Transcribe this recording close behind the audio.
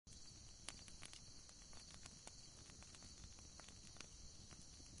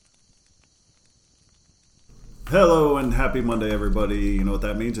Hello and happy Monday, everybody. You know what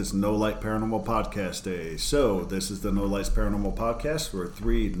that means? It's No Light Paranormal Podcast Day. So, this is the No Lights Paranormal Podcast where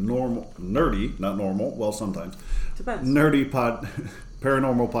three sometimes, depends,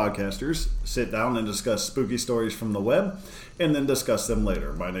 paranormal podcasters sit down and discuss spooky stories from the web and then discuss them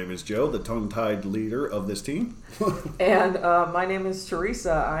later. My name is Joe, the tongue-tied leader of this team. And my name is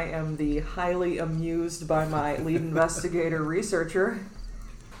Teresa. I am the highly amused by my lead investigator researcher.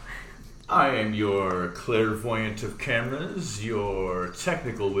 I am your clairvoyant of cameras, your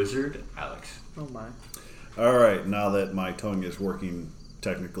technical wizard, Alex. Oh my. All right, now that my tongue is working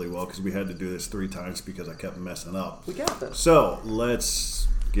technically well, because we had to do this 3 times because I kept messing up. We got this. So, let's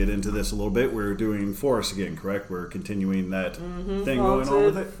get into this a little bit. We're doing forests again, correct? We're continuing that thing going on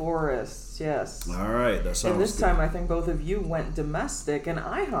with it? Forests, yes. All right, that sounds And this good. time I think both of you went domestic and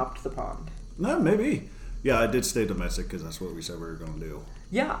I hopped the pond. No, maybe. Yeah, I did stay domestic because that's what we said we were going to do.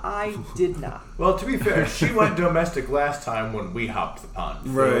 Yeah, I did not. Well, to be fair, she went domestic last time when we hopped the pond.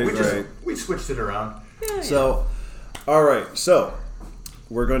 Right. We switched it around. So, all right. So,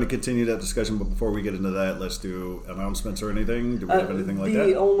 we're going to continue that discussion, but before we get into that, let's do announcements or anything. Do we have anything like that?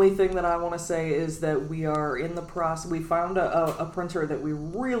 The only thing that I want to say is that we are in the process. We found a printer that we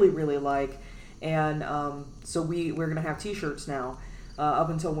really, really like, and so we're going to have T-shirts now up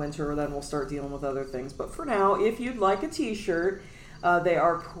until winter. Then we'll start dealing with other things. But for now, if you'd like a T-shirt, they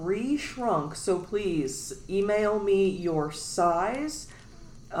are pre-shrunk, so please email me your size.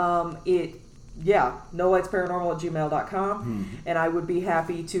 nolightsparanormal@gmail.com, and I would be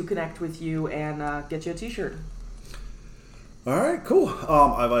happy to connect with you and get you a T-shirt. All right, cool.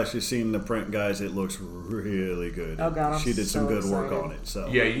 I've actually seen the print, guys. It looks really good. Oh God, she did some good work excited on it. So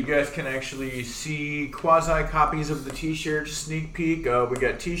yeah, you guys can actually see quasi copies of the T-shirts, sneak peek. We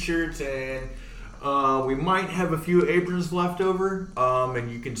got T-shirts and we might have a few aprons left over,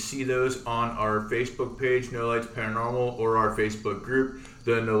 and you can see those on our Facebook page, No Lights Paranormal, or our Facebook group,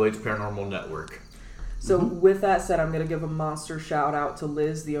 the No Lights Paranormal Network. So with that said, I'm going to give a monster shout out to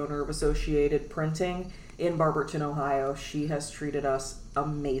Liz, the owner of Associated Printing in Barberton, Ohio. She has treated us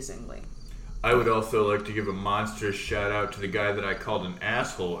amazingly. I would also like to give a monstrous shout out to the guy that I called an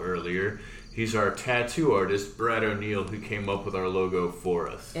asshole earlier. He's our tattoo artist, Brad O'Neill, who came up with our logo for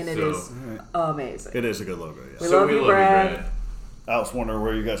us. And it is amazing. it is a good logo, yeah. We love you, Brad. I was wondering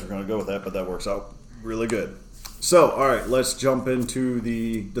where you guys are going to go with that, but that works out really good. So, all right, let's jump into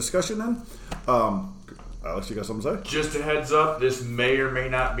the discussion then. Alex, you got something to say? Just a heads up, this may or may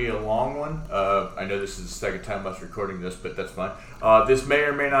not be a long one. I know this is the second time us recording this, but that's fine. This may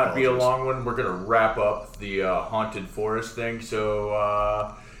or may not be a long one. We're going to wrap up the haunted forest thing.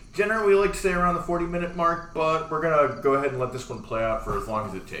 So, generally we like to stay around the 40-minute mark, but we're going to go ahead and let this one play out for as long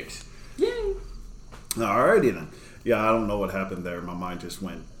as it takes. Yay! Alrighty then. Yeah, I don't know what happened there. My mind just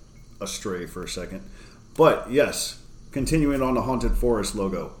went astray for a second. But, yes, continuing on the haunted forest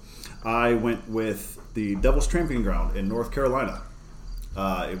logo. I went with the Devil's Tramping Ground in North Carolina.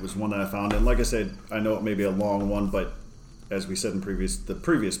 It was one that I found, and like I said, I know it may be a long one, but as we said in the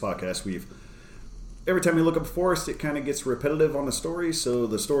previous podcast, every time you look up forest, it kind of gets repetitive on the stories, so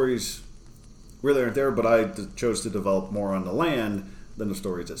the stories really aren't there, but I chose to develop more on the land than the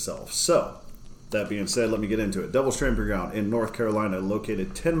stories itself. So, that being said, let me get into it. Devil's Tramping Ground in North Carolina,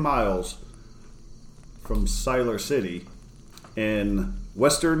 located 10 miles from Siler City in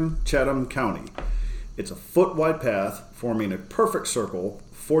western Chatham County. It's a foot-wide path forming a perfect circle,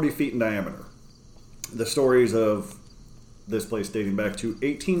 40 feet in diameter. The stories of this place dating back to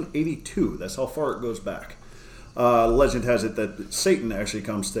 1882. That's how far it goes back. Legend has it that Satan actually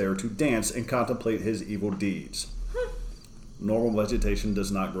comes there to dance and contemplate his evil deeds. Normal vegetation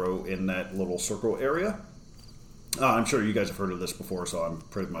does not grow in that little circle area. I'm sure you guys have heard of this before, so I'm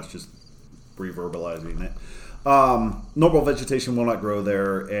pretty much just reverbalizing it. Normal vegetation will not grow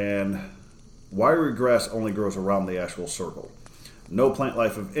there, and wiry grass only grows around the actual circle. No plant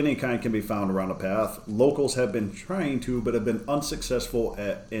life of any kind can be found around the path. Locals have been trying to, but have been unsuccessful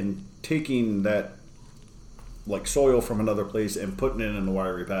in taking that soil from another place and putting it in the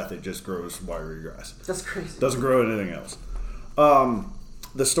wiry path. It just grows wiry grass. That's crazy. Doesn't grow anything else.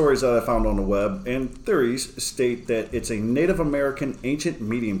 The stories that I found on the web and theories state that it's a Native American ancient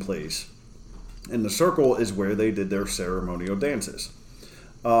meeting place, and the circle is where they did their ceremonial dances.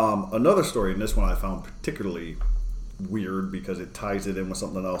 Another story, and this one I found particularly weird because it ties it in with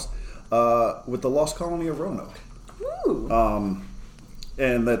something else, with the lost colony of Roanoke. Ooh.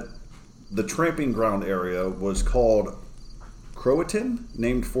 And that the tramping ground area was called Croatan,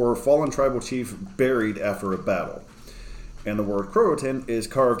 named for a fallen tribal chief buried after a battle. And the word Croatan is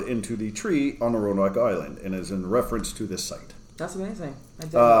carved into the tree on the Roanoke Island and is in reference to this site. That's amazing. I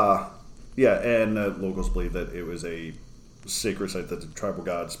did. Yeah, and locals believe that it was a sacred site that the tribal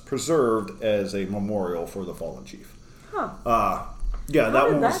gods preserved as a memorial for the fallen chief. Huh. Yeah, How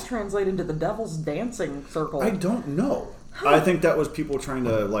did that translate into the devil's dancing circle? I don't know. Huh. I think that was people trying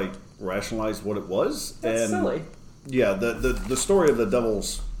to like rationalize what it was. That's silly. Yeah, the story of the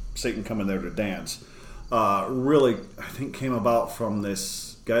devil's Satan coming there to dance really, I think, came about from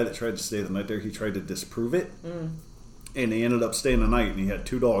this guy that tried to stay the night there. He tried to disprove it, and he ended up staying the night, and he had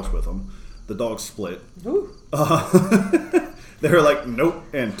 2 dogs with him. The dogs split. They were like, nope,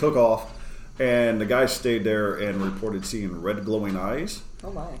 and took off. And the guy stayed there and reported seeing red glowing eyes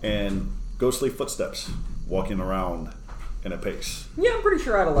and ghostly footsteps walking around in a pace. Yeah, I'm pretty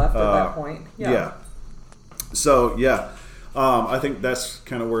sure I'd have left at that point. Yeah. So, yeah. I think that's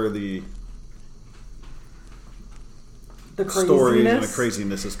kind of where the stories and the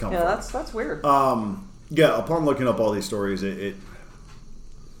craziness has come from. Yeah, that's weird. Yeah, upon looking up all these stories,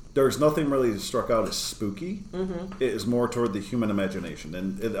 there's nothing really struck out as spooky. It is more toward the human imagination.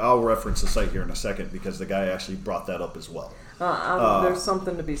 And I'll reference the site here in a second because the guy actually brought that up as well. There's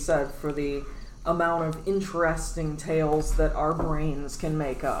something to be said for the amount of interesting tales that our brains can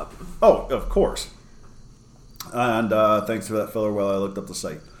make up. Oh, of course. And thanks for that filler while I looked up the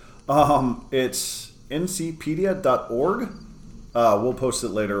site. It's ncpedia.org. We'll post it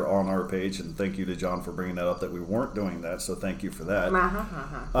later on our page, and thank you to John for bringing that up, that we weren't doing that, so thank you for that.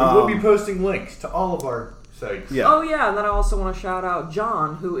 We will be posting links to all of our sites. Yeah. Oh, yeah, and then I also want to shout out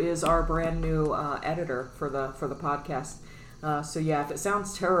John, who is our brand new editor for the podcast. So, yeah, if it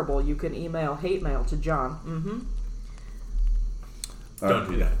sounds terrible, you can email hate mail to John.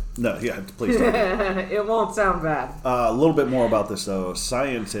 Don't do that. No, yeah, please don't. It won't sound bad. A little bit more about this, though.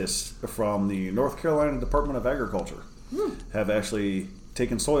 Scientists from the North Carolina Department of Agriculture have actually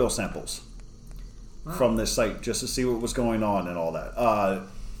taken soil samples from this site just to see what was going on and all that.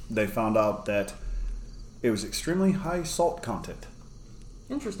 They found out that it was extremely high salt content.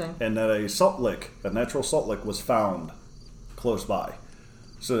 Interesting. And that a natural salt lick was found close by.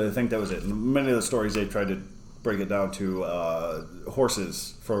 So they think that was it. And many of the stories they tried to break it down to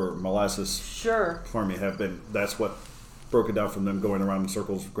horses for molasses farming that's what broke it down from them going around in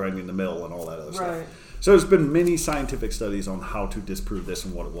circles, grinding the mill and all that other stuff. So there's been many scientific studies on how to disprove this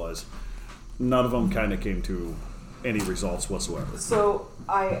and what it was. None of them kind of came to any results whatsoever. So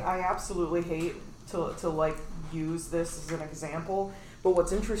I absolutely hate to like use this as an example, but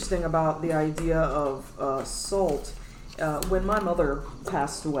what's interesting about the idea of salt, when my mother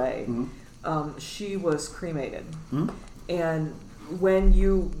passed away, she was cremated. And when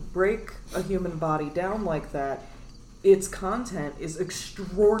you break a human body down like that, its content is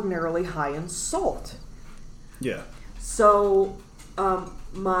extraordinarily high in salt. Yeah. So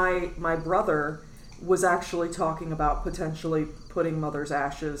my brother was actually talking about potentially putting mother's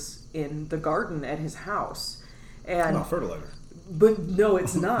ashes in the garden at his house. And not fertilizer. But no,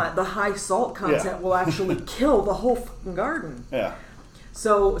 it's not. The high salt content will actually kill the whole fucking garden. Yeah.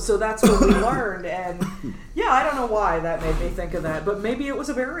 So that's what we learned, and yeah, I don't know why that made me think of that, but maybe it was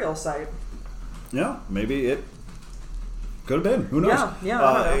a burial site. Yeah, maybe it could have been. Who knows? Yeah,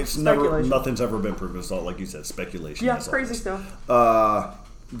 I don't know. It's nothing's ever been proven. It's all, like you said, speculation. Yeah, crazy stuff.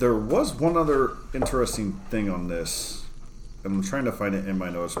 There was one other interesting thing on this. I'm trying to find it in my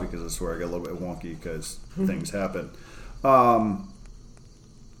notes because I swear I got a little bit wonky because things happen.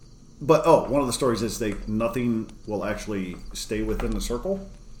 But one of the stories is nothing will actually stay within the circle.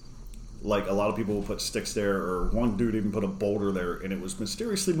 Like a lot of people will put sticks there, or one dude even put a boulder there, and it was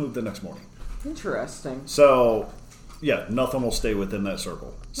mysteriously moved the next morning. Interesting. So, yeah, nothing will stay within that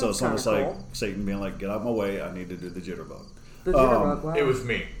circle. So That's it's almost cool. like Satan being like, "Get out of my way! I need to do the jitterbug." The jitterbug. Wow. It was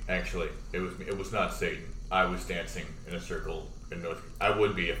me, actually. It was me. It was not Satan. I was dancing in a circle in North. I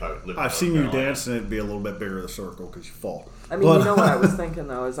would be if I lived in I've North seen Carolina. you dance, and it'd be a little bit bigger the circle because you fall. I mean, you know what I was thinking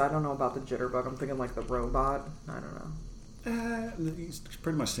though is I don't know about the jitterbug. I'm thinking like the robot. I don't know. He's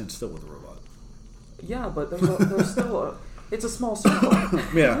pretty much standing still with the robot. Yeah, but there's still it's a small circle.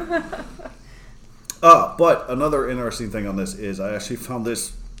 Yeah. But another interesting thing on this is I actually found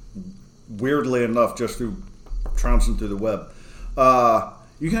this, weirdly enough, just through trouncing through the web.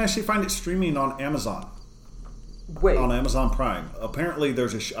 You can actually find it streaming on Amazon. Wait. On Amazon Prime. Apparently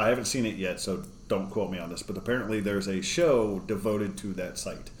there's I haven't seen it yet, so don't quote me on this, but apparently there's a show devoted to that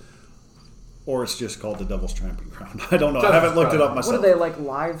site. Or it's just called The Devil's Tramping Ground. I don't know. I haven't looked it up myself. What, do they like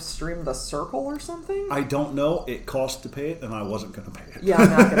live stream The Circle or something? I don't know. It cost to pay it, and I wasn't going to pay it. Yeah, I'm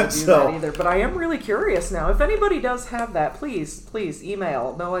not going to do that either. But I am really curious now. If anybody does have that, please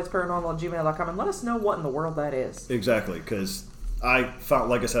email nolightsparanormal@gmail.com and let us know what in the world that is. Exactly, because I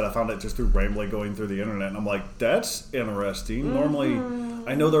found it just through rambling going through the internet, and I'm like, that's interesting. Normally,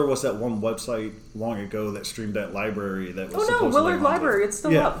 I know there was that one website long ago that streamed that library that was supposedly Willard haunted. Library. It's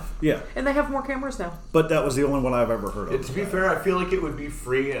still up. Yeah. And they have more cameras now. But that was the only one I've ever heard of. To be fair, I feel like it would be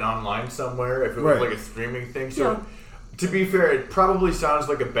free and online somewhere if it was like a streaming thing. So, to be fair, it probably sounds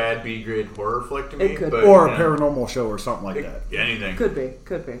like a bad B-grade horror flick to me. It could but, or a paranormal show or something like that. Anything. Could be.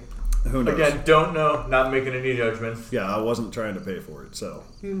 Who knows? Again, don't know. Not making any judgments. Yeah, I wasn't trying to pay for it, so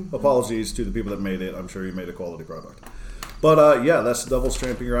apologies to the people that made it. I'm sure you made a quality product. But that's Devil's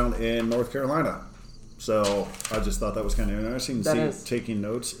Tramping Ground in North Carolina. So I just thought that was kind of interesting. Taking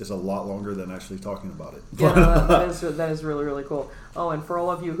notes is a lot longer than actually talking about it. Yeah, no, that is really, really cool. Oh, and for all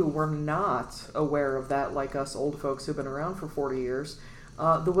of you who were not aware of that, like us old folks who've been around for 40 years,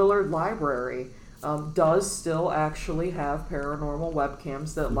 the Willard Library does still actually have paranormal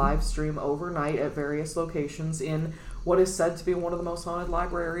webcams that live stream overnight at various locations in what is said to be one of the most haunted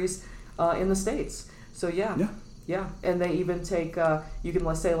libraries in the States. So yeah, and they even take, you can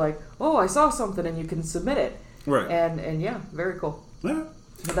let's say like, oh, I saw something, and you can submit it. Right. And yeah, very cool. Yeah.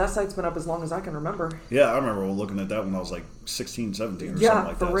 But that site's been up as long as I can remember. Yeah, I remember looking at that when I was like 16, 17 or something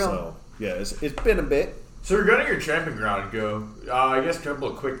like that. Real. So yeah, it's been a bit. So regarding your tramping ground, I guess a couple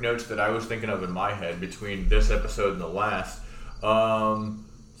of quick notes that I was thinking of in my head between this episode and the last.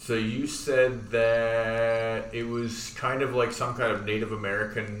 So you said that it was kind of like some kind of Native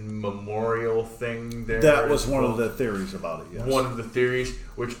American memorial thing there. That was one of the theories about it, yes. One of the theories,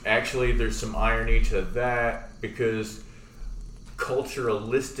 which actually there's some irony to that because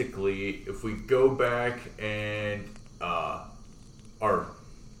culturalistically, if we go back and our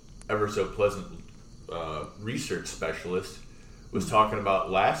ever so pleasant research specialist was talking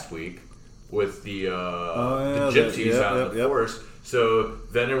about last week with the gypsies out in the forest. So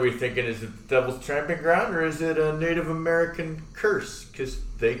then are we thinking, is it the Devil's Tramping Ground or is it a Native American curse? Because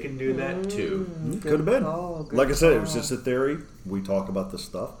they can do that too. Could have been. Like I said, it was just a theory. We talk about this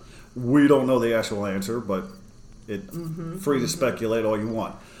stuff. We don't know the actual answer, but it's free to speculate all you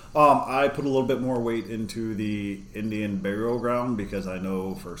want. I put a little bit more weight into the Indian burial ground because I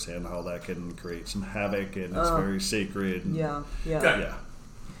know firsthand how that can create some havoc and it's very sacred. Yeah.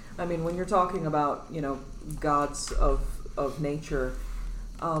 I mean, when you're talking about, gods of nature,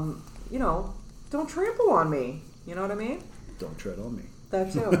 don't trample on me. You know what I mean? Don't tread on me.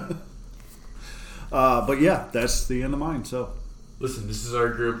 That too. But yeah, that's the end of mine. So, listen, this is our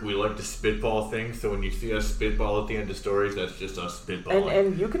group. We like to spitball things. So when you see us spitball at the end of stories, that's just us spitballing.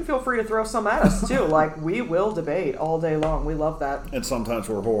 And you can feel free to throw some at us too. Like we will debate all day long. We love that. And sometimes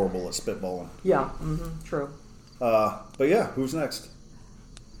we're horrible at spitballing. Yeah. True. But yeah, who's next?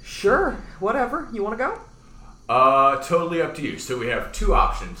 Sure. Whatever. You want to go? Totally up to you. So we have two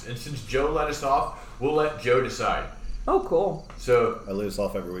options, and since Joe let us off, we'll let Joe decide. Oh, cool. So I lead us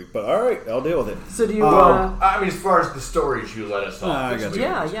off every week, but all right, I'll deal with it. So do you? I mean, as far as the stories you let us off.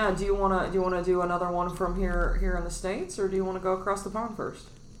 Yeah. Do you want to do another one from here in the States, or do you want to go across the pond first?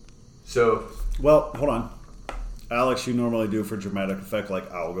 So, well, hold on, Alex. You normally do for dramatic effect, like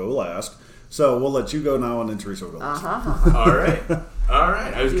I'll go last. So we'll let you go now, and then Teresa will go last. All right.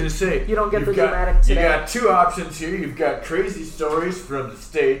 I was going to say... You don't get the dramatic today. You got two options here. You've got crazy stories from the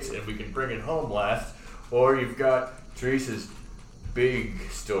States, and we can bring it home last. Or you've got Teresa's big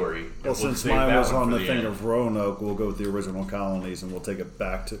story. Well, since mine was on the thing of Roanoke, we'll go with the original colonies, and we'll take it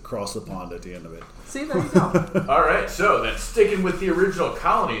back to across the pond at the end of it. See, there you go. All right, so that's sticking with the original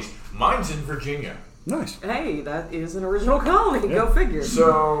colonies. Mine's in Virginia. Nice. Hey, that is an original colony. Yeah. Go figure.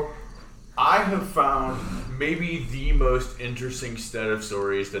 So... I have found maybe the most interesting set of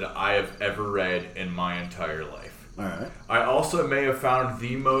stories that I have ever read in my entire life. All right. I also may have found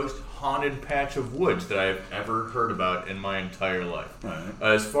the most haunted patch of woods that I have ever heard about in my entire life. All right.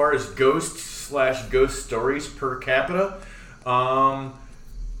 As far as ghost stories per capita, what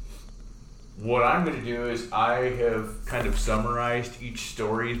I'm going to do is I have kind of summarized each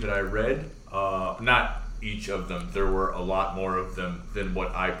story that I read. Not each of them. There were a lot more of them than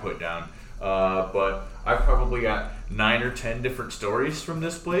what I put down. But I've probably got 9 or 10 different stories from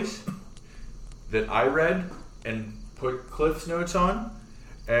this place that I read and put Cliff's notes on,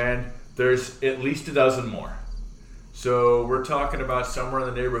 and there's at least a dozen more. So we're talking about somewhere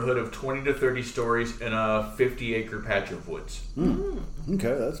in the neighborhood of 20 to 30 stories in a 50-acre patch of woods.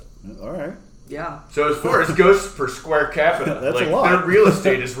 Okay, that's all right. Yeah. So as far as ghosts per square capita, that's a lot. Their real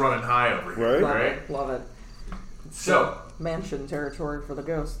estate is running high over here, right? Love it. So mansion territory for the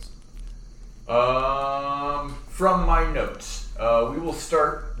ghosts. From my notes, we will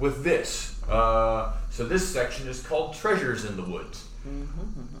start with this. So this section is called Treasures in the Woods.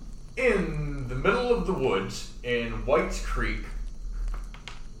 In the middle of the woods in White's Creek,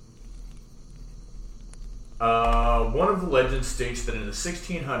 One of the legends states that in the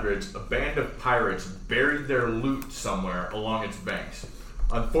 1600s, a band of pirates buried their loot somewhere along its banks.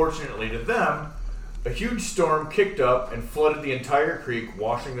 Unfortunately to them, a huge storm kicked up and flooded the entire creek,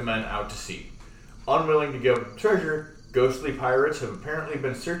 washing the men out to sea. Unwilling to give up the treasure, ghostly pirates have apparently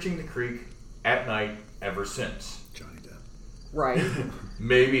been searching the creek at night ever since. Johnny Depp. Right.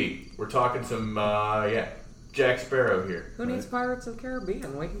 Maybe. We're talking some, Jack Sparrow here. Who needs Pirates of the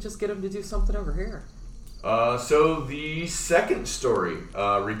Caribbean? We can just get them to do something over here. So the second story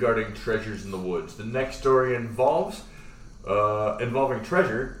regarding treasures in the woods. The next story involving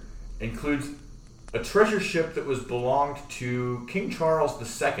treasure includes a treasure ship that belonged to King Charles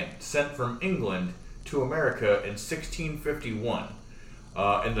II, sent from England to America in 1651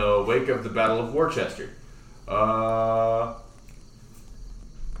 in the wake of the Battle of Worcester.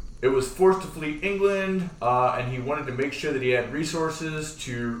 It was forced to flee England, and he wanted to make sure that he had resources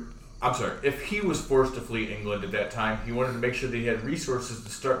to... if he was forced to flee England at that time, he wanted to make sure that he had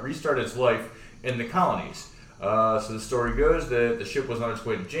resources to restart his life in the colonies. So the story goes that the ship was on its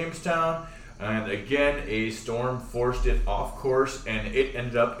way to Jamestown, and again, a storm forced it off course, and it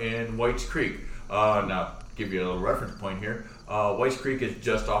ended up in White's Creek. Now, give you a little reference point here. White's Creek is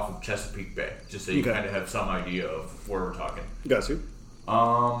just off of Chesapeake Bay, just so you kind of have some idea of where we're talking. Got you.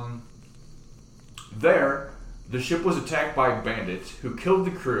 There, the ship was attacked by bandits who killed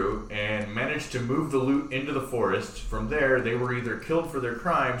the crew and managed to move the loot into the forest. From there, they were either killed for their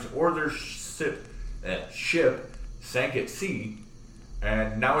crimes or their ship sank at sea.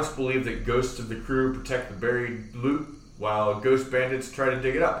 And now it's believed that ghosts of the crew protect the buried loot while ghost bandits try to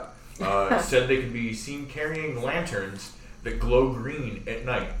dig it up. It said they could be seen carrying lanterns that glow green at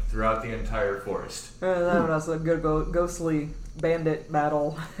night throughout the entire forest. That was a good ghostly bandit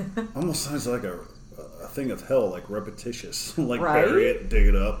battle. Almost sounds like a thing of hell, like repetitious. Like right? Bury it, dig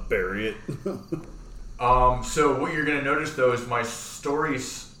it up, bury it. So what you're going to notice, though, is my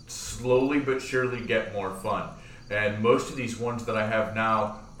stories slowly but surely get more fun. And most of these ones that I have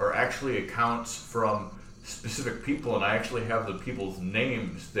now are actually accounts from specific people, and I actually have the people's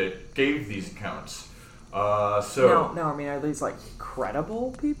names that gave these accounts. No, I mean, are these like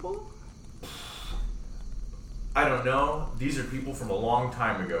credible people? I don't know. These are people from a long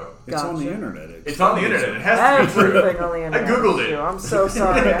time ago. It's on the internet. It's on the internet. It has to be true. Everything on the internet. I googled it. I'm so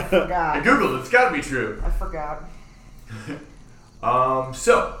sorry. I forgot. I googled it. It's got to be true. I forgot.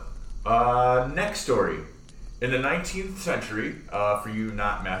 Next story. In the 19th century, for you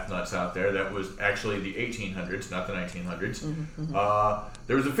not math nuts out there, that was actually the 1800s, not the 1900s.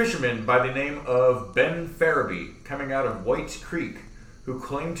 There was a fisherman by the name of Ben Farabee coming out of White's Creek who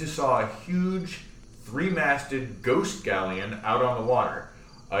claimed to saw a huge 3-masted ghost galleon out on the water.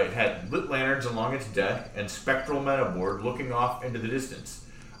 It had lit lanterns along its deck and spectral men aboard looking off into the distance.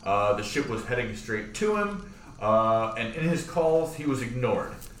 The ship was heading straight to him, and in his calls he was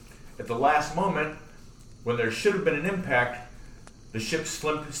ignored. At the last moment, when there should have been an impact, the ship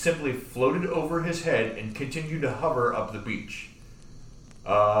simply floated over his head and continued to hover up the beach.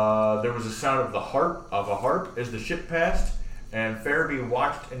 There was a sound of a harp as the ship passed, and Farabee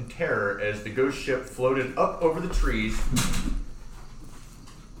watched in terror as the ghost ship floated up over the trees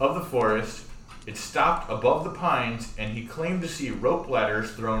of the forest. It stopped above the pines, and he claimed to see rope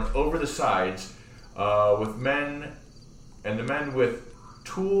ladders thrown over the sides, with men with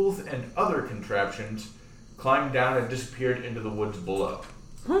tools and other contraptions climbed down and disappeared into the woods below.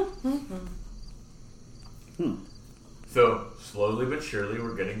 So, slowly but surely,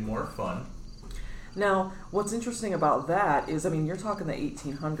 we're getting more fun. Now, what's interesting about that is, I mean, you're talking the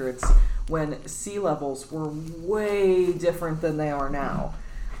 1800s when sea levels were way different than they are now.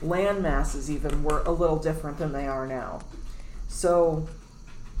 Land masses even were a little different than they are now. So,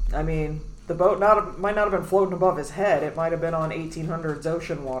 I mean, the boat might not have been floating above his head. It might have been on 1800s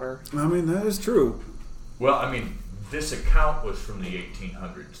ocean water. I mean, that is true. Well, I mean, this account was from the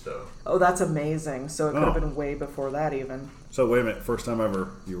 1800s, though. Oh, that's amazing. So it could have been way before that, even. So, wait a minute. First time ever,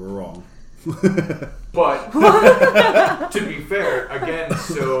 you were wrong. But, to be fair, again,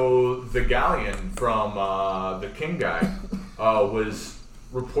 so the galleon from the King guy was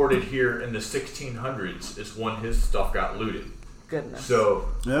reported here in the 1600s is when his stuff got looted. Goodness. So,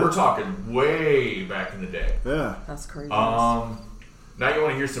 we're talking way back in the day. Yeah. That's crazy. Now you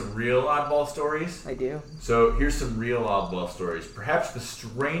want to hear some real oddball stories? I do. So here's some real oddball stories. Perhaps the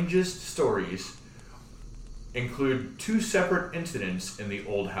strangest stories include 2 separate incidents in the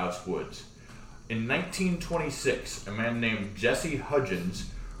Old House Woods. In 1926, a man named Jesse Hudgens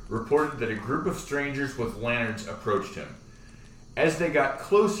reported that a group of strangers with lanterns approached him. As they got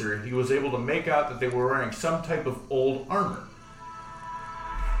closer, he was able to make out that they were wearing some type of old armor.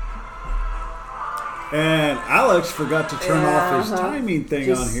 And Alex forgot to turn off his timing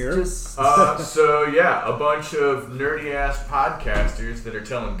thing on here. So yeah, a bunch of nerdy ass podcasters that are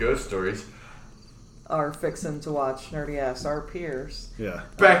telling ghost stories are fixing to watch nerdy ass our peers. Yeah.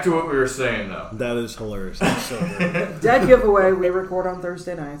 Back to what we were saying though. That is hilarious. That's so good. Dead giveaway. We record on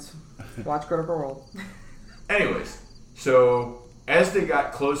Thursday nights. Watch Critical Role. Anyways, so as they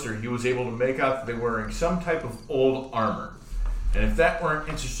got closer, he was able to make out that they were wearing some type of old armor. And if that weren't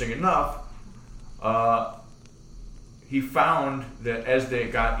interesting enough, he found that as they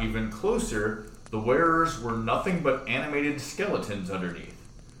got even closer, the wearers were nothing but animated skeletons underneath.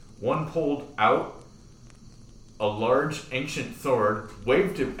 One pulled out a large ancient sword,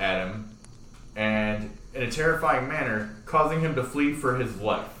 waved it at him, and in a terrifying manner, causing him to flee for his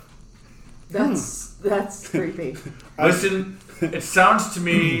life. That's creepy. Listen, it sounds to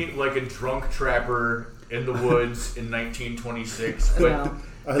me like a drunk trapper in the woods in 1926. But No.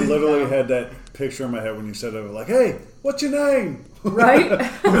 I literally had that picture in my head when you said it. Like, hey, what's your name? Right?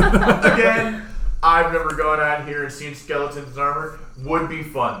 again, I've never gone out here and seen skeletons in armor. Would be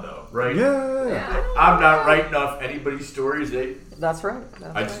fun though, right? Yeah. I'm not writing off anybody's stories. That's right.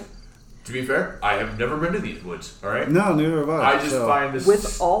 That's right. To be fair, I have never been to these woods. All right. No, neither have I. I just find this.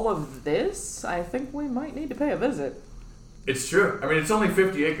 With all of this, I think we might need to pay a visit. It's true. I mean, it's only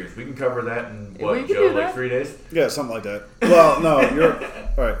 50 acres. We can cover that in We what, can Joe? do Like that. 3 days? Yeah, something like that. Well, no, you're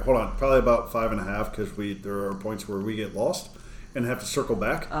all right. Hold on, probably about 5.5 because there are points where we get lost and have to circle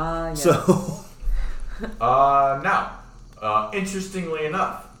back. Yes. So, Now, interestingly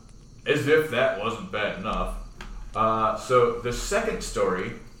enough, as if that wasn't bad enough, so the second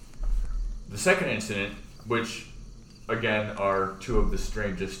incident, which again are two of the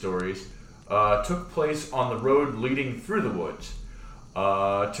strangest stories, took place on the road leading through the woods.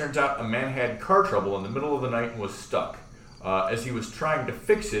 Turns out a man had car trouble in the middle of the night and was stuck. As he was trying to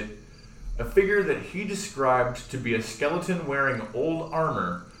fix it, a figure that he described to be a skeleton wearing old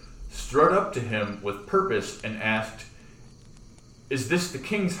armor strode up to him with purpose and asked, "Is this the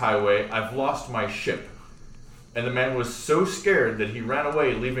King's Highway? I've lost my ship." And the man was so scared that he ran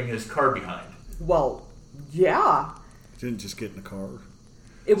away, leaving his car behind. Well, yeah. didn't just get in the car.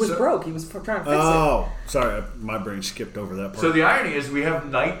 It was broke. He was trying to fix it. Oh, sorry, my brain skipped over that part. So the irony is we have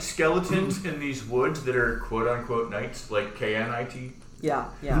night skeletons in these woods that are quote-unquote nights, like K-N-I-T. Yeah.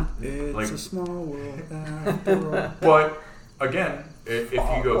 It's like- a small world after all. But, again, if you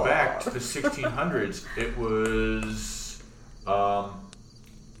go back to the 1600s, it was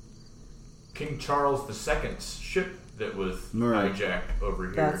King Charles II's ship that was Right. hijacked over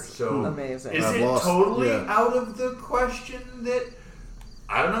here. That's So amazing. is I've it lost- totally yeah. out of the question that...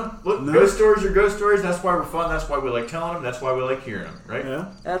 I don't know. Look, No. ghost stories are ghost stories. That's why we're fun. That's why we like telling them. That's why we like hearing them, right? Yeah.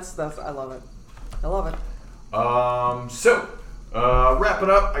 That's I love it. I love it. Wrap it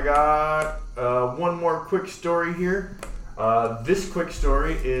up. I got one more quick story here. This quick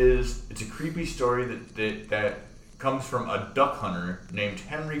story it's a creepy story that comes from a duck hunter named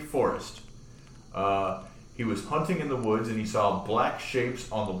Henry Forrest. He was hunting in the woods and he saw black shapes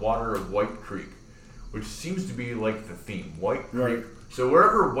on the water of White Creek, which seems to be like the theme. White Creek. Right. So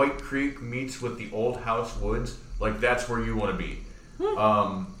wherever White Creek meets with the Old House Woods, like that's where you want to be.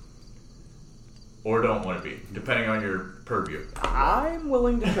 Or don't want to be, depending on your purview. I'm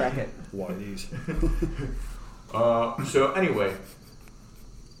willing to track it. Whiteys. So anyway,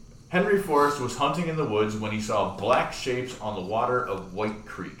 Henry Forrest was hunting in the woods when he saw black shapes on the water of White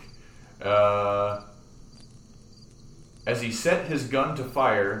Creek. As he set his gun to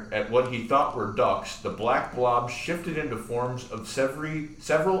fire at what he thought were ducks, the black blob shifted into forms of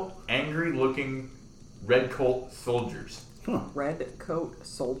several angry-looking redcoat soldiers. Red coat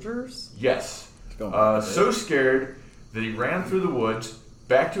soldiers? Yes. Going back to So scared that he ran through the woods,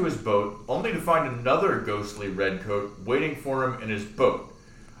 back to his boat, only to find another ghostly redcoat waiting for him in his boat.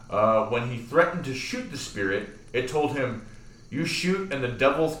 When he threatened to shoot the spirit, it told him, "You shoot and the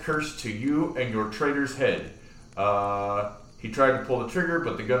devil's curse to you and your traitor's head." He tried to pull the trigger,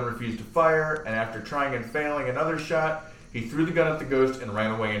 but the gun refused to fire, and after trying and failing another shot, he threw the gun at the ghost and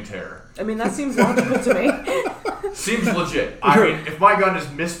ran away in terror. I mean, that seems logical to me. Seems legit. I mean, if my gun is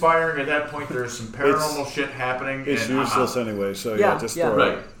misfiring at that point, there's some paranormal shit happening. It's and I'm useless out. anyway, so Yeah, just yeah. throw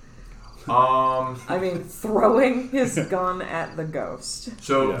it. Right. I mean, throwing his gun at the ghost.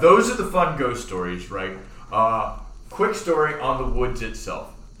 So Yeah. those are the fun ghost stories, right? Quick story on the woods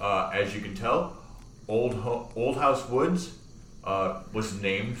itself. As you can tell, Old House Woods was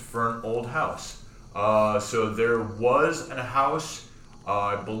named for an old house. So there was a house.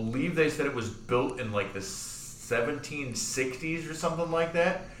 I believe they said it was built in like the 1760s or something like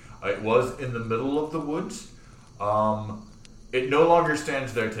that. It was in the middle of the woods. It no longer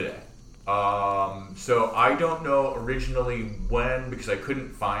stands there today. So I don't know originally when, because I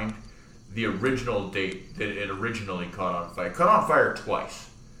couldn't find the original date that it originally caught on fire. It caught on fire twice.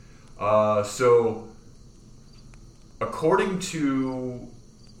 So according to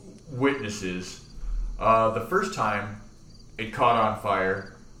witnesses, the first time it caught on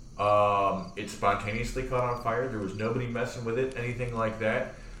fire, it spontaneously caught on fire. There was nobody messing with it, anything like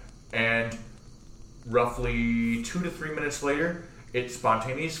that. And roughly 2 to 3 minutes later, it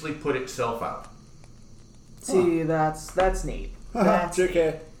spontaneously put itself out. See, that's neat. That's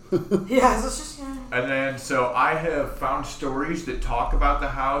neat. Yeah, it's just. And then, so I have found stories that talk about the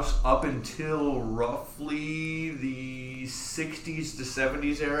house up until roughly the 60s to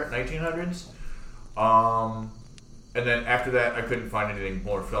 70s era, 1900s. And then after that, I couldn't find anything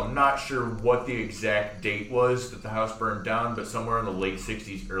more. So I'm not sure what the exact date was that the house burned down, but somewhere in the late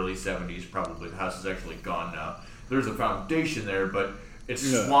 60s, early 70s, probably. The house is actually gone now. There's a foundation there, but it's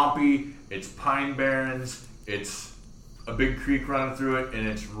swampy, it's pine barrens, it's a big creek running through it, and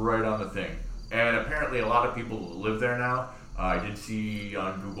it's right on the thing. And apparently a lot of people live there now. I did see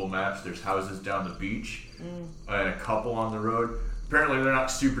on Google Maps there's houses down the beach and a couple on the road. Apparently they're not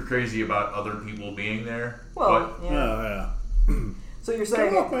super crazy about other people being there. Well, but yeah. So you're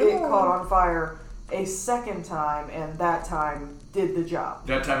saying it caught on fire a second time, and that time did the job.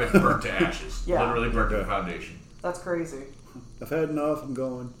 That time it burnt to ashes. Yeah. Literally burnt to the foundation. That's crazy. I've had enough. I'm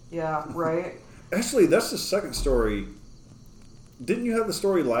going. Yeah, right? Actually, that's the second story. Didn't you have the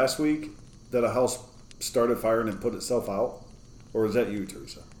story last week that a house started firing and put itself out? Or is that you,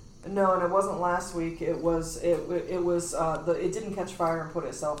 Teresa? No, and it wasn't last week. It was it didn't catch fire and put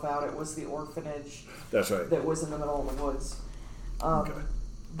itself out. It was the orphanage. That's right. That was in the middle of the woods. Okay.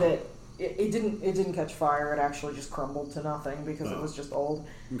 That it didn't catch fire. It actually just crumbled to nothing because it was just old.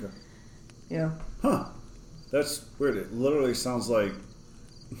 Okay. Yeah. Huh. That's weird. It literally sounds like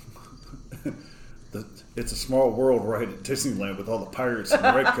it's a small world right at Disneyland with all the pirates and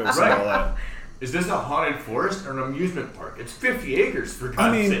the Redcoats and all that. Is this a haunted forest or an amusement park? It's 50 acres, for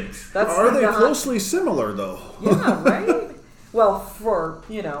God's sakes. Are they closely similar, though? Yeah, right? Well, for,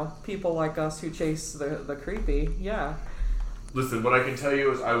 people like us who chase the creepy, yeah. Listen, what I can tell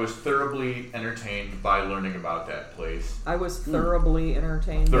you is I was thoroughly entertained by learning about that place. I was thoroughly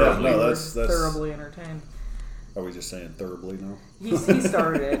entertained. Thoroughly. Yeah, no, that's thoroughly entertained. Are we just saying thoroughly now? He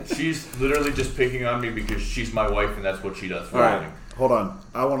started it. She's literally just picking on me because she's my wife and that's what she does for All a right, living. hold on.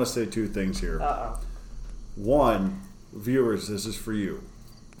 I want to say two things here. Uh-oh. One, viewers, this is for you.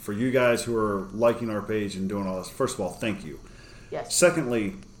 For you guys who are liking our page and doing all this, first of all, thank you. Yes.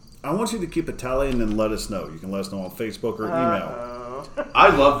 Secondly, I want you to keep a tally and then let us know. You can let us know on Facebook or email.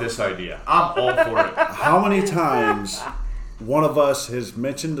 I love this idea. I'm all for it. How many times one of us has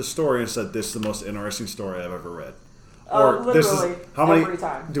mentioned a story and said, this is the most interesting story I've ever read? Or literally, this is how many every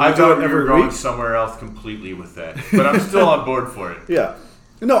time. Do we I do thought it we were every going week? somewhere else completely with that. But I'm still on board for it. Yeah.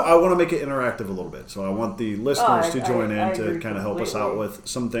 No, I want to make it interactive a little bit. So I want the listeners to join in to kind of help us out with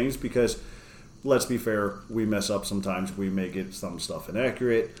some things because, let's be fair, we mess up sometimes. We may get some stuff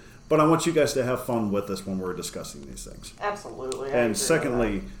inaccurate. But I want you guys to have fun with us when we're discussing these things. Absolutely. And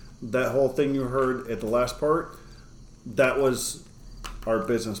secondly, that whole thing you heard at the last part, that was our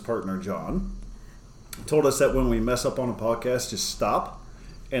business partner, John, told us that when we mess up on a podcast, just stop.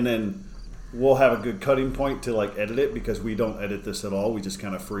 And then we'll have a good cutting point to edit it because we don't edit this at all. We just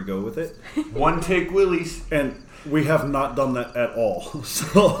kind of free go with it. One take Willies. And we have not done that at all.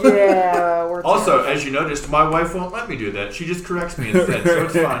 So yeah. We're also, as you noticed, my wife won't let me do that. She just corrects me instead, so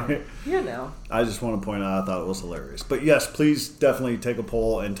it's fine. I just want to point out I thought it was hilarious. But yes, please definitely take a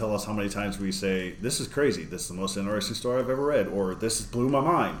poll and tell us how many times we say, this is crazy, this is the most interesting story I've ever read, or this blew my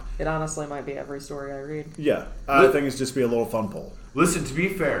mind. It honestly might be every story I read. Yeah, I think it's just be a little fun poll. Listen, to be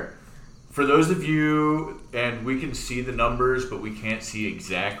fair, for those of you, and we can see the numbers, but we can't see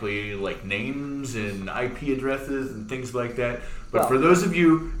exactly names and IP addresses and things like that. But for those of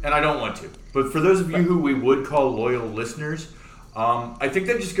you, and I don't want to, but for those of you who we would call loyal listeners, I think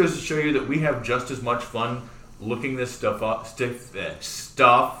that just goes to show you that we have just as much fun looking this stuff up,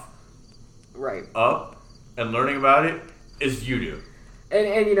 right, up and learning about it as you do.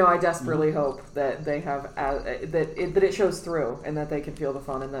 And I desperately hope that they have that it shows through and that they can feel the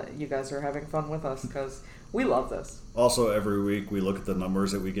fun and that you guys are having fun with us because we love this. Also, every week we look at the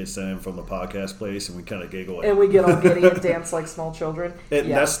numbers that we get sent in from the podcast place and we kind of giggle. And we get all giddy and dance like small children.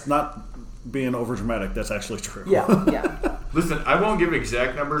 That's not being overdramatic. That's actually true. Yeah. Listen, I won't give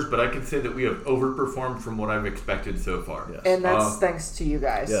exact numbers, but I can say that we have overperformed from what I've expected so far. Yes. And that's thanks to you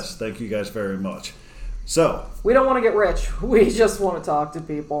guys. Yes, thank you guys very much. So we don't want to get rich. We just want to talk to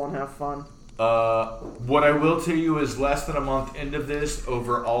people and have fun. What I will tell you is less than a month into this,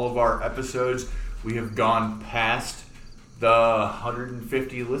 over all of our episodes, we have gone past the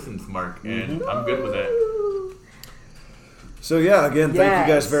 150 listens mark, and I'm good with it. So yeah, again, thank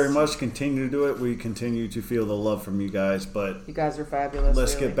you guys very much. Continue to do it. We continue to feel the love from you guys, but you guys are fabulous.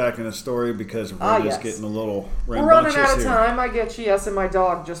 Let's get back in the story because we're just getting a little rambunctious. We're running out of time. I get you. Yes, and my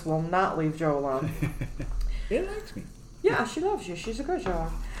dog just will not leave Joe alone. It likes me. Yeah, she loves you. She's a good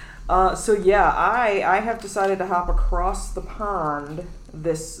dog. So yeah, I have decided to hop across the pond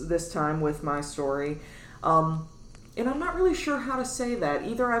this time with my story, and I'm not really sure how to say that.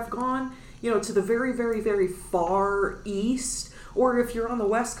 Either I've gone, to the very, very, very far east, or if you're on the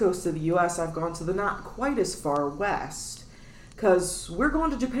west coast of the U.S., I've gone to the not quite as far west, because we're going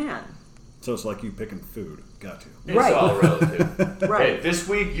to Japan. So it's like you picking food. Got you. It's all relative. Right. Hey, this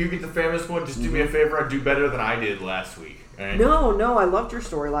week, you get the famous one. Just do me a favor and do better than I did last week. Right? No, I loved your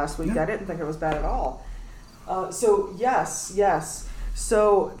story last week. Yeah. I didn't think it was bad at all. So, yes.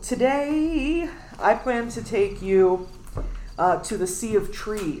 So, today, I plan to take you to the Sea of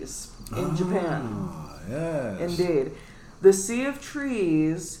Trees in Japan. Yes. Indeed. The Sea of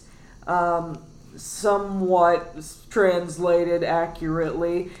Trees, somewhat translated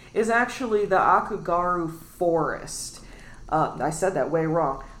accurately, is actually the Akagaru Forest. I said that way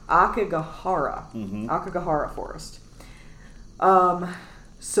wrong. Akagahara. Akagahara Forest.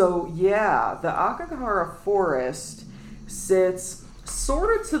 So, yeah, the Akagahara Forest sits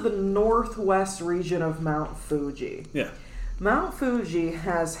sort of to the northwest region of Mount Fuji. Yeah. Mount Fuji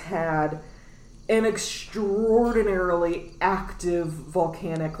has had an extraordinarily active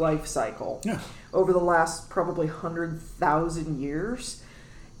volcanic life cycle over the last probably 100,000 years.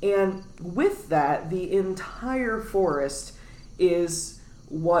 And with that, the entire forest is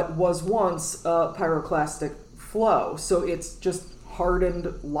what was once a pyroclastic flow. So it's just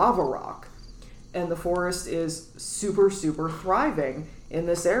hardened lava rock. And the forest is super, super thriving in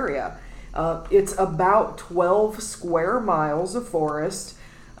this area. It's about 12 square miles of forest,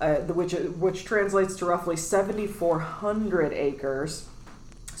 which translates to roughly 7,400 acres.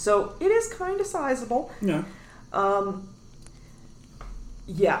 So it is kind of sizable. Yeah.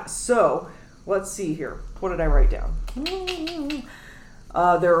 So let's see here. What did I write down?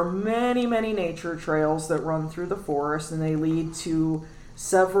 There are many, many nature trails that run through the forest, and they lead to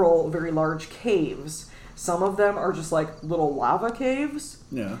several very large caves. Some of them are just like little lava caves.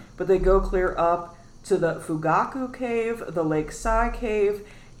 Yeah. But they go clear up to the Fugaku Cave, the Lake Sai Cave,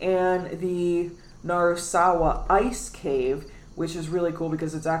 and the Narusawa Ice Cave, which is really cool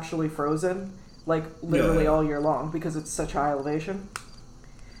because it's actually frozen, like literally all year long because it's such high elevation.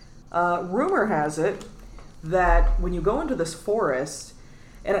 Rumor has it that when you go into this forest,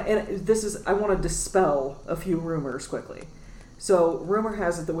 and this is, I want to dispel a few rumors quickly. So rumor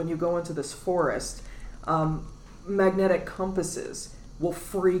has it that when you go into this forest, magnetic compasses will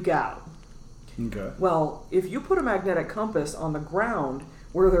freak out. Okay. Well, if you put a magnetic compass on the ground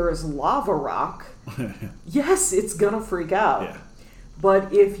where there is lava rock, yes, it's gonna freak out. Yeah.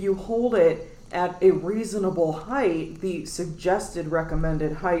 But if you hold it at a reasonable height, the suggested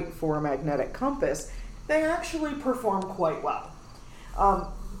recommended height for a magnetic compass, they actually perform quite well.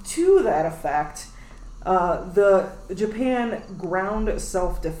 To that effect, the Japan Ground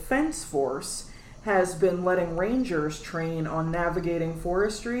Self-Defense Force has been letting rangers train on navigating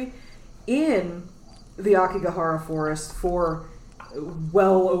forestry in the Akagahara Forest for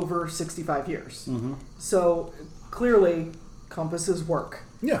well over 65 years. Mm-hmm. So clearly, compasses work.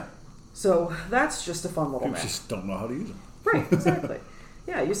 Yeah. So that's just a fun little You myth. just don't know how to use them. Right, exactly.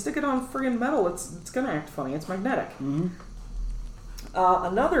 Yeah, you stick it on friggin' metal, it's going to act funny. It's magnetic. Mm-hmm.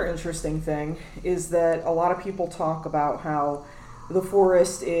 Another interesting thing is that a lot of people talk about how the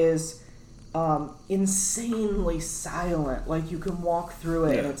forest is insanely silent. Like, you can walk through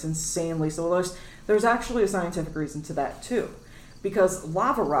it and it's insanely... So there's actually a scientific reason to that, too. Because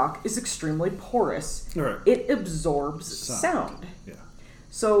lava rock is extremely porous. Right. It absorbs sound. Yeah.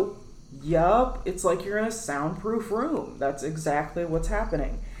 So, yup, it's like you're in a soundproof room. That's exactly what's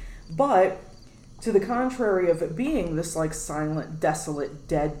happening. But, to the contrary of it being this, like, silent, desolate,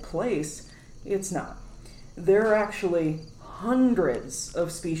 dead place, it's not. There are actually hundreds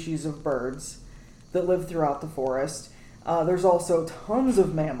of species of birds that live throughout the forest. There's also tons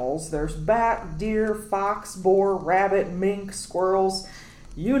of mammals. There's bat, deer, fox, boar, rabbit, mink, squirrels.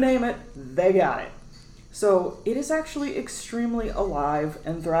 You name it, they got it. So it is actually extremely alive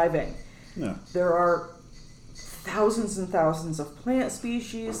and thriving. Yeah. There are thousands and thousands of plant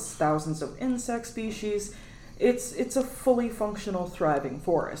species, thousands of insect species. It's a fully functional, thriving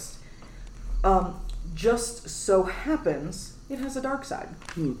forest. Just so happens, it has a dark side.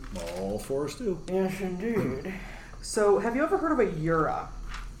 All forests do. Yes, indeed. So, have you ever heard of a yura?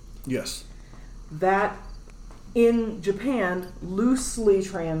 Yes. That, in Japan, loosely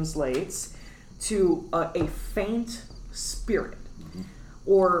translates to a faint spirit. Mm-hmm.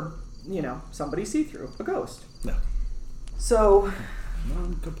 Or, somebody see-through, a ghost. No. So,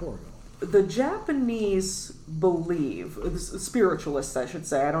 non-corporeal. The Japanese believe, spiritualists I should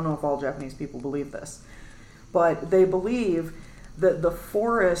say, I don't know if all Japanese people believe this, but they believe that the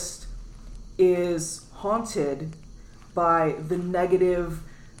forest is haunted by the negative,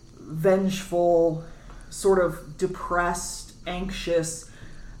 vengeful, sort of depressed, anxious,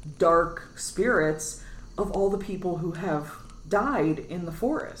 dark spirits of all the people who have died in the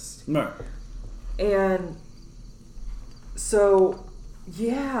forest. No. And so,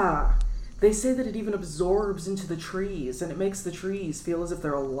 yeah, they say that it even absorbs into the trees, and it makes the trees feel as if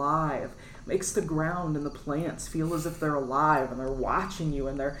they're alive. It makes the ground and the plants feel as if they're alive, and they're watching you,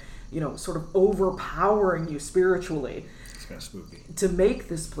 and they're, sort of overpowering you spiritually. It's kind of spooky. To make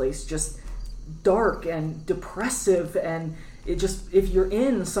this place just dark and depressive, and it just, if you're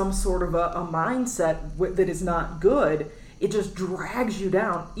in some sort of a mindset that is not good, it just drags you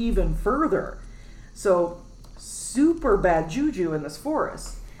down even further. So, super bad juju in this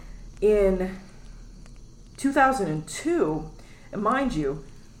forest. In 2002, and mind you,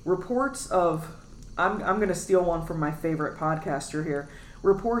 reports of, I'm going to steal one from my favorite podcaster here,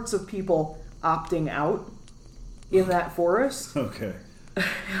 reports of people opting out in that forest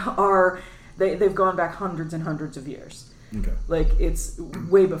they've gone back hundreds and hundreds of years. Okay. Like, it's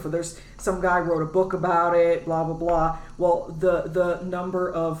way before. There's some guy wrote a book about it, blah, blah, blah. Well, the number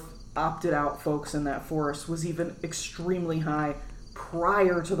of opted out folks in that forest was even extremely high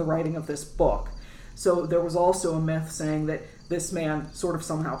prior to the writing of this book. So there was also a myth saying that this man sort of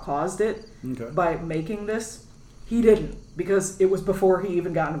somehow caused it by making this. He didn't, because it was before he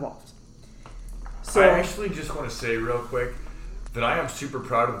even got involved. So I actually just want to say real quick that I am super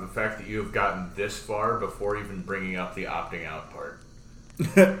proud of the fact that you have gotten this far before even bringing up the opting out part.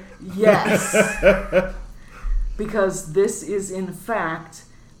 Yes. Because this is, in fact,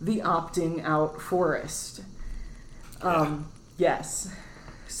 the opting out forest. Yes.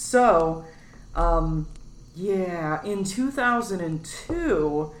 So, in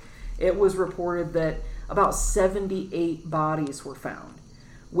 2002, it was reported that about 78 bodies were found,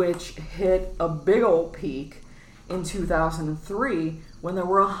 which hit a big old peak in 2003 when there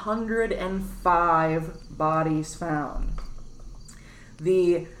were 105 bodies found.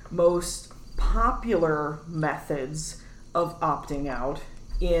 The most popular methods of opting out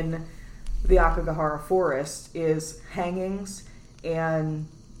in the Akagahara forest is hangings and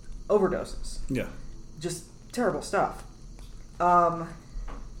overdoses. Yeah. Just terrible stuff. In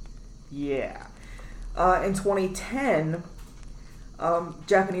 2010,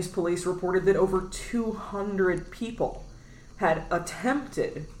 Japanese police reported that over 200 people had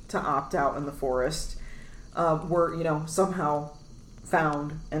attempted to opt out in the forest, were, somehow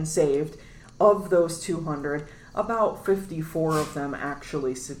found and saved. Of those 200, about 54 of them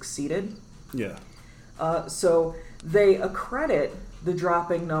actually succeeded. Yeah. So they accredit the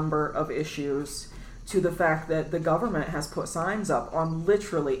dropping number of issues to the fact that the government has put signs up on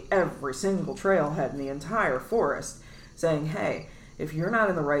literally every single trailhead in the entire forest saying, hey, if you're not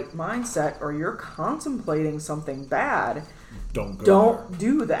in the right mindset or you're contemplating something bad, don't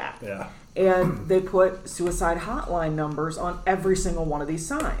do that. Yeah. And they put suicide hotline numbers on every single one of these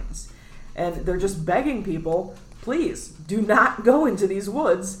signs. And they're just begging people, please, do not go into these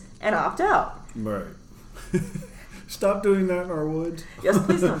woods and opt out. Right. Stop doing that in our woods. Yes,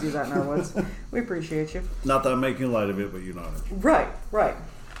 please don't do that in our woods. We appreciate you. Not that I'm making light of it, but you know what I mean. Right.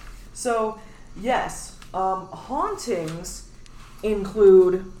 So, yes, hauntings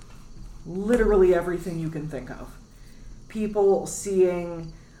include literally everything you can think of. People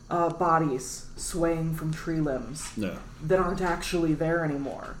seeing bodies swaying from tree limbs that aren't actually there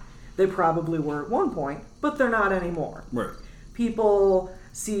anymore. They probably were at one point, but they're not anymore. Right. People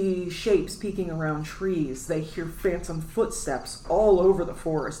see shapes peeking around trees. They hear phantom footsteps all over the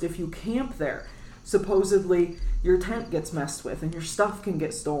forest. If you camp there, supposedly your tent gets messed with and your stuff can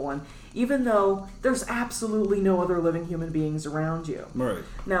get stolen, even though there's absolutely no other living human beings around you. Right.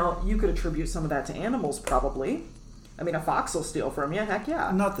 Now, you could attribute some of that to animals, probably. I mean, a fox will steal from you. Heck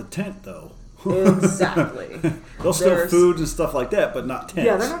yeah. Not the tent, though. Exactly. They'll steal food and stuff like that, but not tents.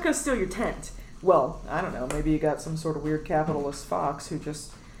 Yeah, they're not going to steal your tent. Well, I don't know. Maybe you got some sort of weird capitalist fox who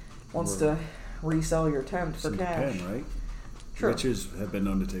just wants to resell your tent for cash. Pen, right? True. Witches have been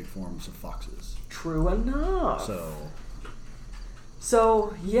known to take forms of foxes. True enough.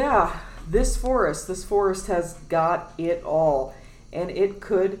 So yeah, This forest has got it all. And it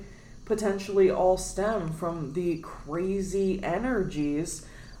could potentially all stem from the crazy energies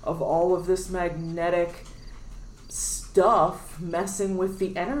of all of this magnetic stuff messing with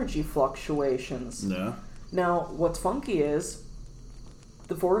the energy fluctuations. Yeah. Now, what's funky is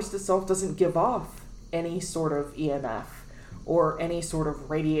the forest itself doesn't give off any sort of EMF or any sort of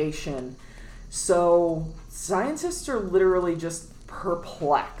radiation. So scientists are literally just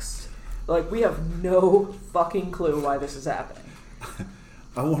perplexed. Like, we have no fucking clue why this is happening.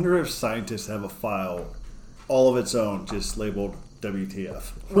 I wonder if scientists have a file all of its own just labeled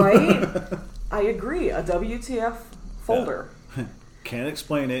WTF. Right? I agree. A WTF folder. Yeah. Can't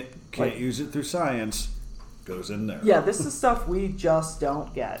explain it. Can't use it through science. Goes in there. Yeah, this is stuff we just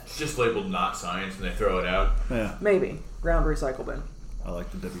don't get. It's just labeled not science and they throw it out. Yeah. Maybe. Ground recycle bin. I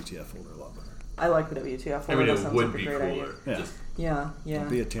like the WTF folder a lot better. I like the WTF folder. I mean, That it sounds would like a be great cooler. idea. Yeah. Yeah.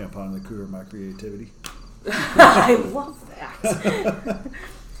 Be a tampon in the cooler of my creativity. I love that.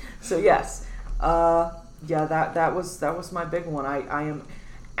 So yes, that was my big one. I am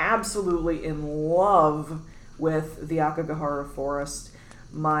absolutely in love with the Akagahara forest.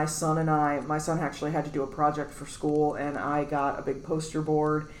 My son actually had to do a project for school, and I got a big poster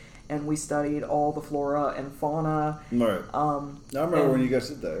board, and we studied all the flora and fauna. Right. I remember when you guys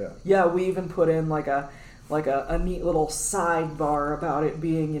did that. Yeah. Yeah, we even put in like a neat little sidebar about it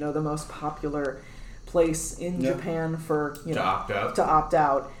being, the most popular place in Japan for, to opt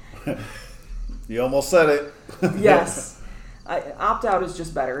out. You almost said it. Yes. Opt out is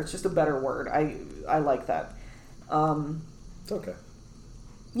just better. It's just a better word. I like that. It's okay.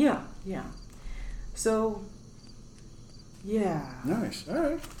 Yeah. So, yeah. Nice. All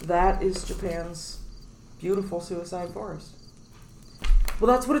right. That is Japan's beautiful suicide forest.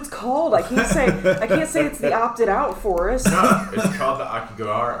 Well, that's what it's called. I can't say it's the opted out forest. No, it's called the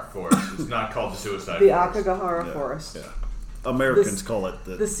Akagahara forest. It's not called the suicide The forest. Akagahara forest. Yeah. Americans call it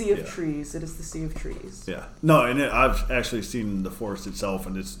the Sea of Trees. It is the Sea of Trees. Yeah. No, and I've actually seen the forest itself,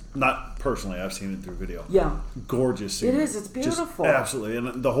 and it's not personally. I've seen it through video. Yeah. Gorgeous scenery. It is. It's beautiful. Just absolutely.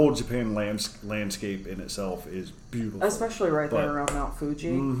 And the whole Japan landscape in itself is beautiful. Especially there around Mount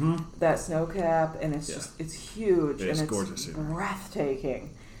Fuji. Mm-hmm. That snow cap, and it's huge. It's and it's gorgeous scenery.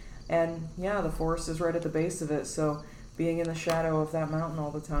 breathtaking. And yeah, the forest is right at the base of it, so being in the shadow of that mountain all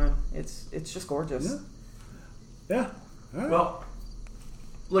the time, it's just gorgeous. Yeah. Right. Well,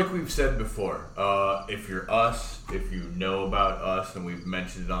 like we've said before, if you're us, if you know about us, and we've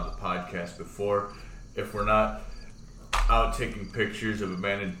mentioned it on the podcast before, if we're not out taking pictures of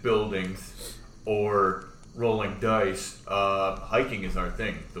abandoned buildings or rolling dice, hiking is our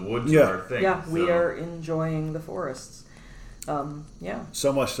thing. The woods are our thing. Yeah, we are enjoying the forests.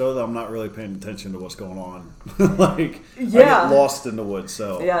 So much so that I'm not really paying attention to what's going on. I get lost in the woods.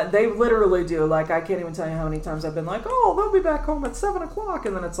 So yeah, they literally do. Like, I can't even tell you how many times I've been like, oh, they'll be back home at 7:00,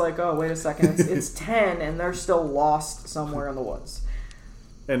 and then it's like, oh, wait a second, it's 10, and they're still lost somewhere in the woods.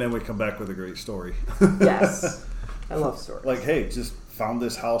 And then we come back with a great story. Yes, I love stories. Like, hey, just found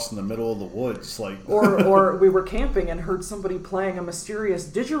this house in the middle of the woods, like, or we were camping and heard somebody playing a mysterious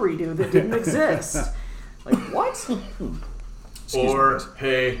didgeridoo that didn't exist. Like, what? Or,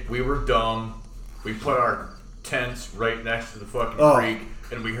 hey, we were dumb. We put our tents right next to the fucking creek,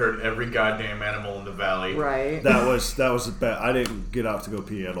 and we heard every goddamn animal in the valley. Right. That was a bad. I didn't get out to go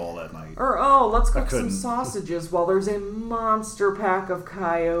pee at all that night. Or, let's cook some sausages while there's a monster pack of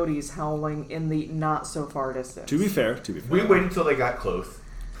coyotes howling in the not so far distance. To be fair. We waited until they got close.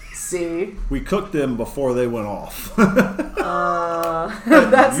 See? We cooked them before they went off. That's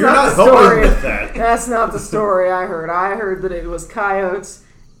You're not the not story. with that. That's not the story I heard. I heard that it was coyotes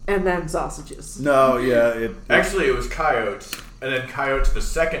and then sausages. No, yeah. Actually, it was coyotes, and then coyotes the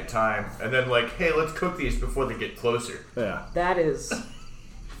second time, and then like, hey, let's cook these before they get closer. Yeah. That is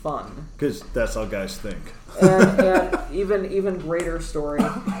fun. Because that's how guys think. And even greater story.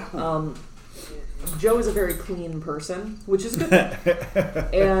 Joe is a very clean person, which is a good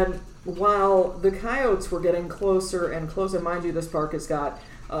thing. And while the coyotes were getting closer and closer, mind you, this park has got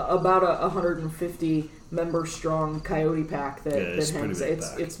about a 150 member strong coyote pack that hangs.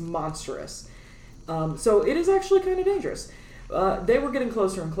 It's monstrous. So it is actually kind of dangerous. They were getting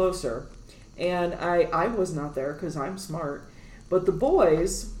closer and closer, and I was not there because I'm smart. But the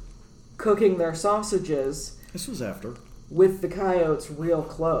boys cooking their sausages. This was after. With the coyotes real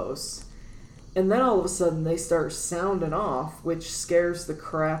close. And then all of a sudden they start sounding off, which scares the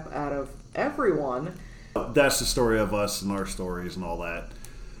crap out of everyone. That's the story of us and our stories and all that.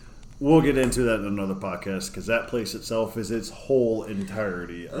 We'll get into that in another podcast because that place itself is its whole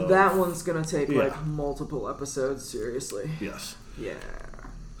entirety. That one's going to take like multiple episodes, seriously. Yes. Yeah.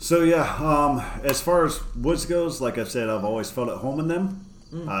 So yeah, as far as woods goes, like I said, I've always felt at home in them.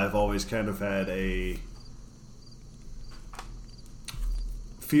 I've always kind of had a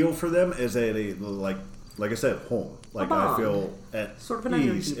feel for them as a like I said, home. Like I feel at sort of an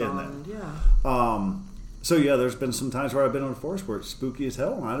ease energy in bond, them. yeah. So yeah, there's been some times where I've been in the forest where it's spooky as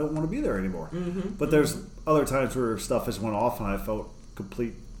hell and I don't want to be there anymore. But there's other times where stuff has went off and I felt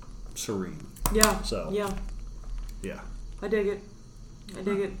complete serene. Yeah. So yeah. I dig it.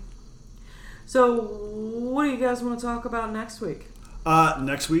 So what do you guys want to talk about next week?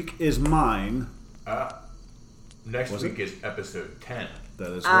 Next week is mine. Next week is episode 10.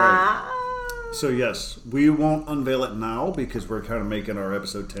 That is right. So yes, we won't unveil it now because we're kind of making our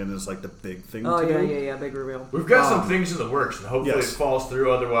episode 10 as like the big thing. Yeah, big reveal. We've got some things in the works, and hopefully it falls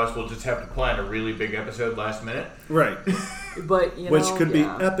through. Otherwise, we'll just have to plan a really big episode last minute. Right. But which could be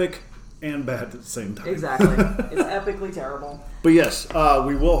epic and bad at the same time. Exactly. It's epically terrible. But yes,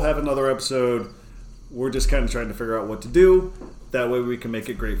 we will have another episode. We're just kind of trying to figure out what to do. That way we can make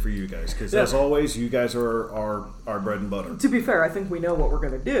it great for you guys. Because as always, you guys are our bread and butter. To be fair, I think we know what we're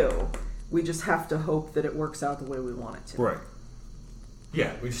going to do. We just have to hope that it works out the way we want it to. Right.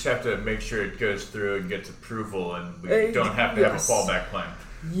 Yeah, we just have to make sure it goes through and gets approval, and we don't have to have a fallback plan.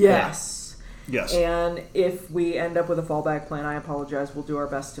 Yes. Yes. And if we end up with a fallback plan, I apologize. We'll do our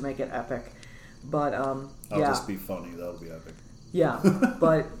best to make it epic. But I'll just be funny. That'll be epic. Yeah.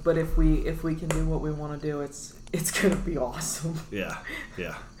 but if we can do what we want to do, it's gonna be awesome. Yeah.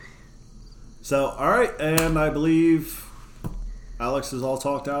 So all right, and I believe Alex is all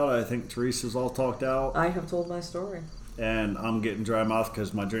talked out. I think Teresa's all talked out. I have told my story. And I'm getting dry mouth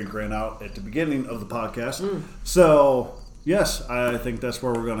because my drink ran out at the beginning of the podcast. So, yes, I think that's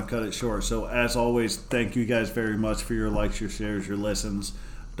where we're going to cut it short. So, as always, thank you guys very much for your likes, your shares, your listens.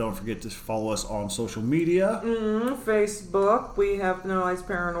 Don't forget to follow us on social media. Facebook, we have No Lights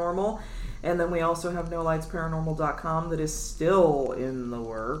Paranormal. And then we also have nolightsparanormal.com that is still in the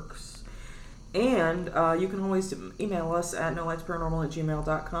works. And you can always email us at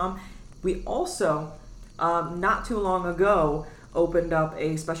nolightsparanormal@gmail.com. We also, not too long ago, opened up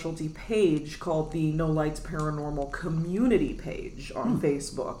a specialty page called the No Lights Paranormal community page on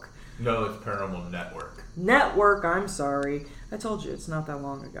Facebook. No, it's Paranormal Network, I'm sorry. I told you, it's not that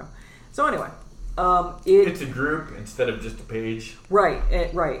long ago. So anyway. It's a group instead of just a page. Right.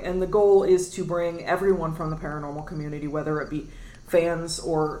 And the goal is to bring everyone from the paranormal community, whether it be fans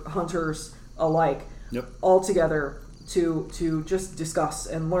or hunters alike, all together to just discuss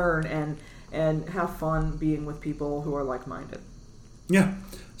and learn and have fun being with people who are like-minded. Yeah.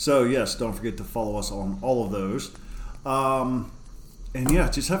 So, yes, don't forget to follow us on all of those. And, yeah,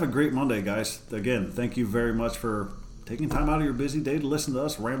 just have a great Monday, guys. Again, thank you very much for taking time out of your busy day to listen to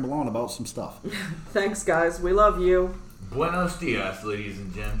us ramble on about some stuff. Thanks, guys. We love you. Buenos dias, ladies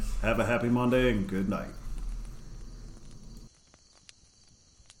and gents. Have a happy Monday and good night.